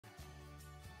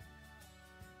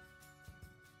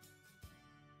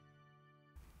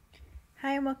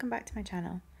Hi and welcome back to my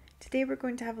channel. Today we're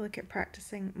going to have a look at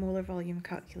practicing molar volume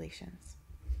calculations.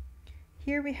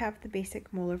 Here we have the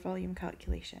basic molar volume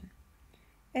calculation.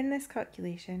 In this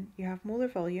calculation you have molar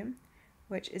volume,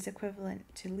 which is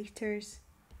equivalent to litres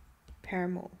per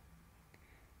mole.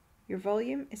 Your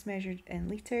volume is measured in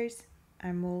litres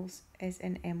and moles is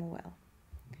in mol.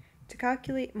 To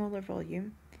calculate molar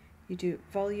volume, you do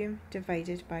volume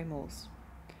divided by moles.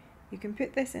 You can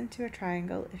put this into a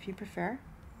triangle if you prefer,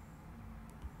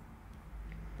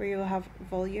 where you'll have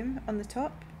volume on the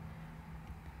top,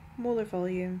 molar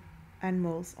volume, and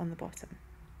moles on the bottom.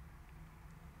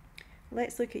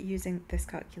 Let's look at using this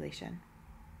calculation.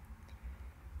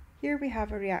 Here we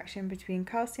have a reaction between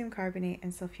calcium carbonate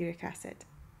and sulfuric acid.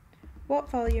 What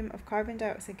volume of carbon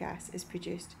dioxide gas is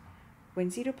produced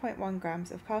when 0.1 grams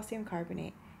of calcium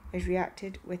carbonate is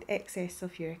reacted with excess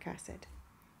sulfuric acid?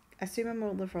 Assume a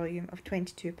molar volume of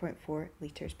 22.4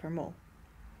 litres per mole.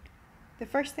 The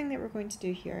first thing that we're going to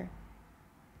do here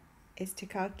is to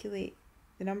calculate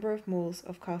the number of moles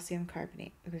of calcium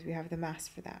carbonate because we have the mass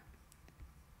for that.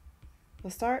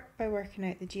 We'll start by working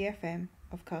out the GFM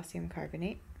of calcium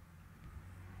carbonate,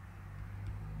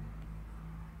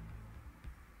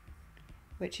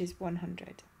 which is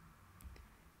 100.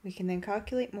 We can then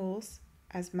calculate moles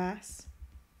as mass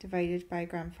divided by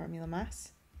gram formula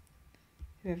mass.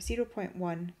 We have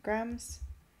 0.1 grams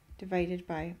divided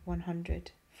by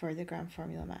 100 for the gram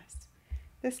formula mass.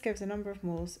 This gives a number of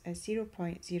moles as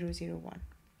 0.001.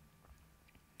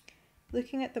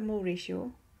 Looking at the mole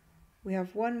ratio, we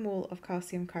have 1 mole of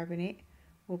calcium carbonate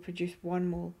will produce 1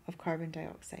 mole of carbon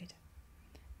dioxide.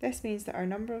 This means that our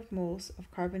number of moles of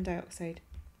carbon dioxide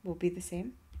will be the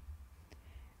same.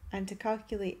 And to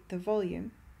calculate the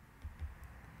volume,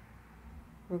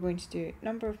 we're going to do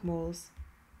number of moles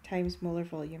times molar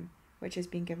volume, which has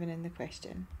been given in the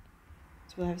question.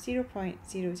 So we'll have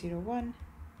 0.001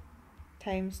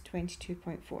 times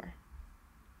 22.4,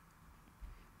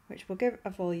 which will give a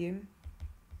volume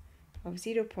of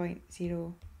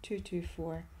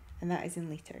 0.0224, and that is in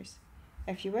litres.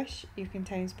 If you wish, you can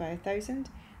times by 1,000,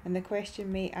 and the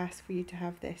question may ask for you to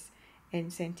have this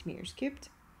in centimetres cubed,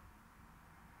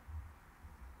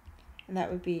 and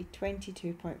that would be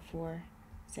 22.4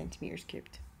 centimetres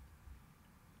cubed.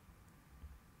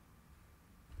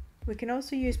 We can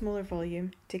also use molar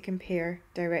volume to compare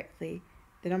directly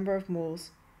the number of moles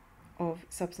of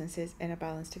substances in a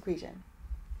balanced equation.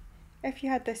 If you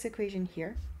had this equation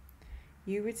here,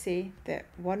 you would say that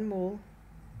 1 mole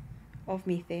of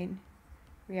methane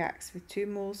reacts with 2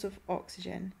 moles of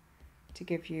oxygen to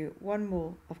give you 1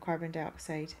 mole of carbon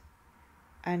dioxide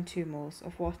and 2 moles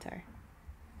of water.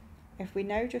 If we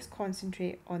now just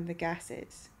concentrate on the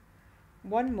gases,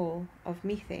 1 mole of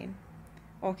methane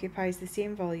occupies the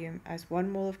same volume as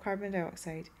 1 mole of carbon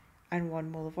dioxide and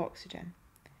 1 mole of oxygen.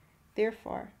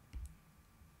 Therefore,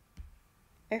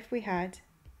 if we had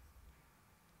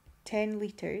 10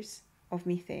 litres of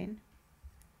methane,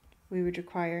 we would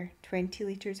require 20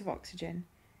 litres of oxygen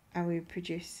and we would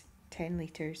produce 10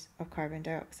 litres of carbon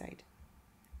dioxide.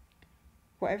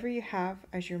 Whatever you have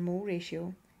as your mole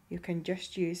ratio, you can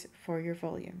just use for your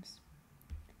volumes.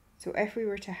 So if we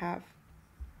were to have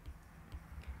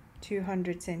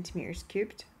 200 centimetres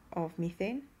cubed of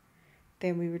methane,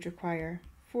 then we would require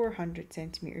 400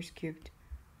 centimetres cubed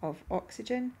of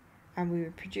oxygen and we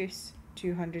would produce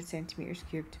 200 centimetres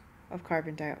cubed of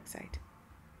carbon dioxide.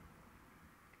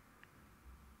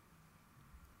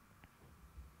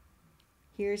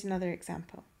 Here's another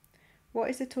example.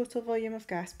 What is the total volume of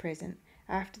gas present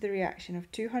after the reaction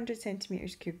of 200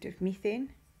 centimetres cubed of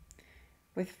methane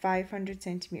with 500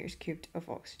 centimetres cubed of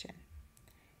oxygen?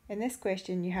 In this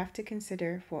question, you have to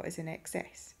consider what is in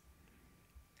excess.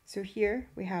 So here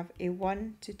we have a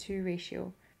 1:2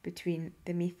 ratio between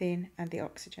the methane and the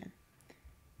oxygen.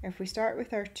 If we start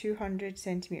with our 200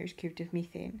 centimetres cubed of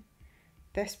methane,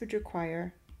 this would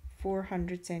require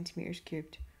 400 centimetres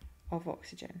cubed of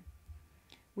oxygen.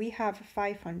 We have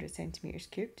 500 centimetres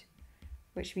cubed,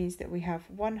 which means that we have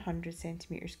 100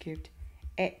 centimetres cubed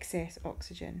excess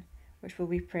oxygen, which will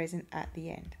be present at the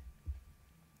end.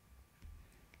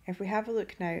 If we have a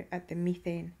look now at the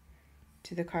methane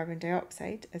to the carbon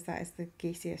dioxide, as that is the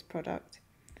gaseous product,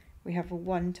 we have a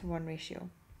 1:1 ratio.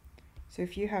 So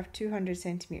if you have 200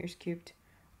 centimetres cubed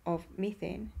of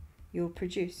methane, you'll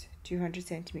produce 200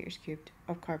 centimetres cubed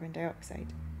of carbon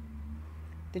dioxide.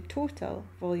 The total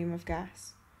volume of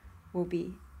gas will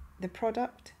be the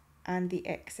product and the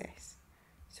excess.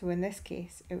 So in this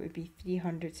case, it would be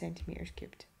 300 centimetres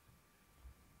cubed.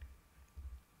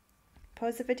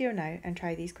 Pause the video now and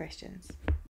try these questions.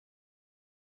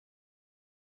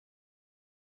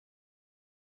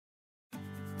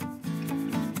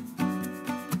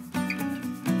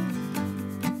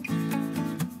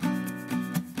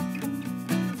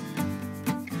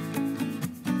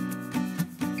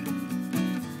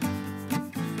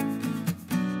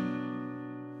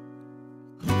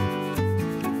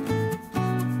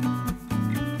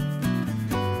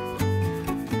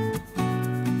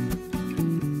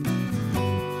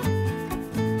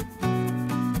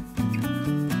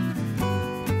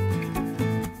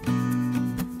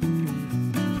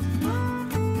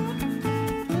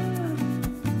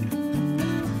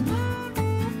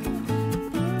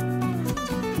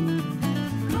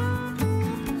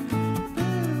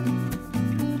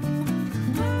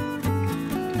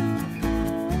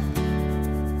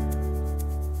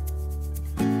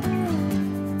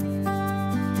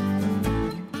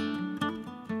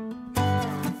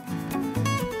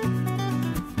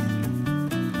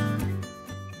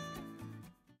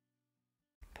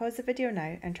 Pause the video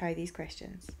now and try these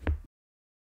questions.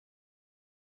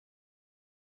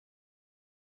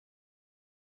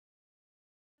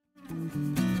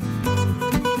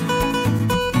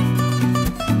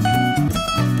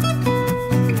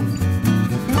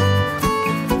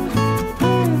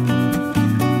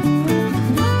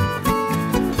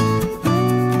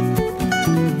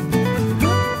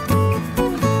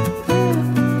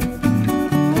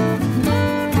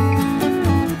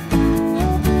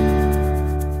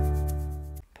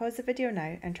 Pause the video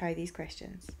now and try these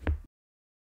questions.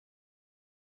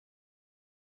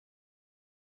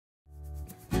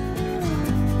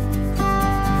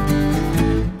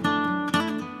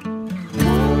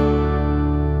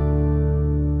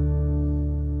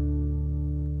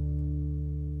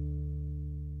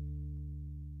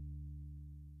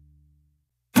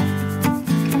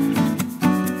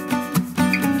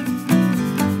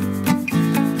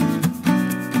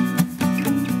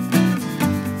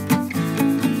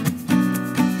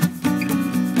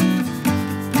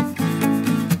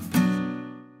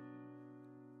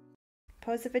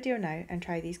 Pause the video now and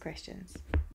try these questions.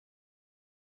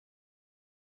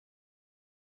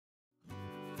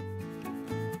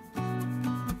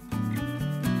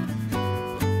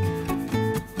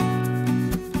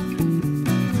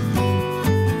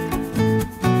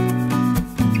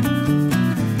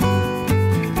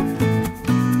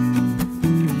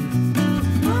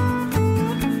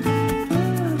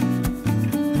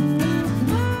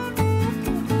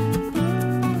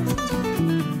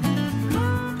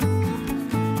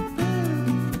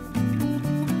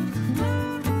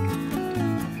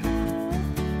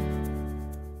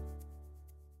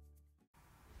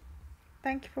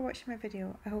 Thank you for watching my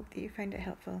video. I hope that you found it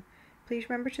helpful. Please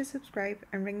remember to subscribe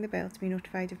and ring the bell to be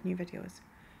notified of new videos.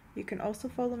 You can also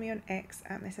follow me on X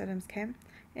at Miss Adams Chem,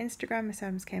 Instagram Miss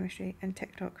Adams Chemistry and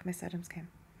TikTok Miss Adams Chem.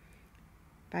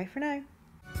 Bye for now.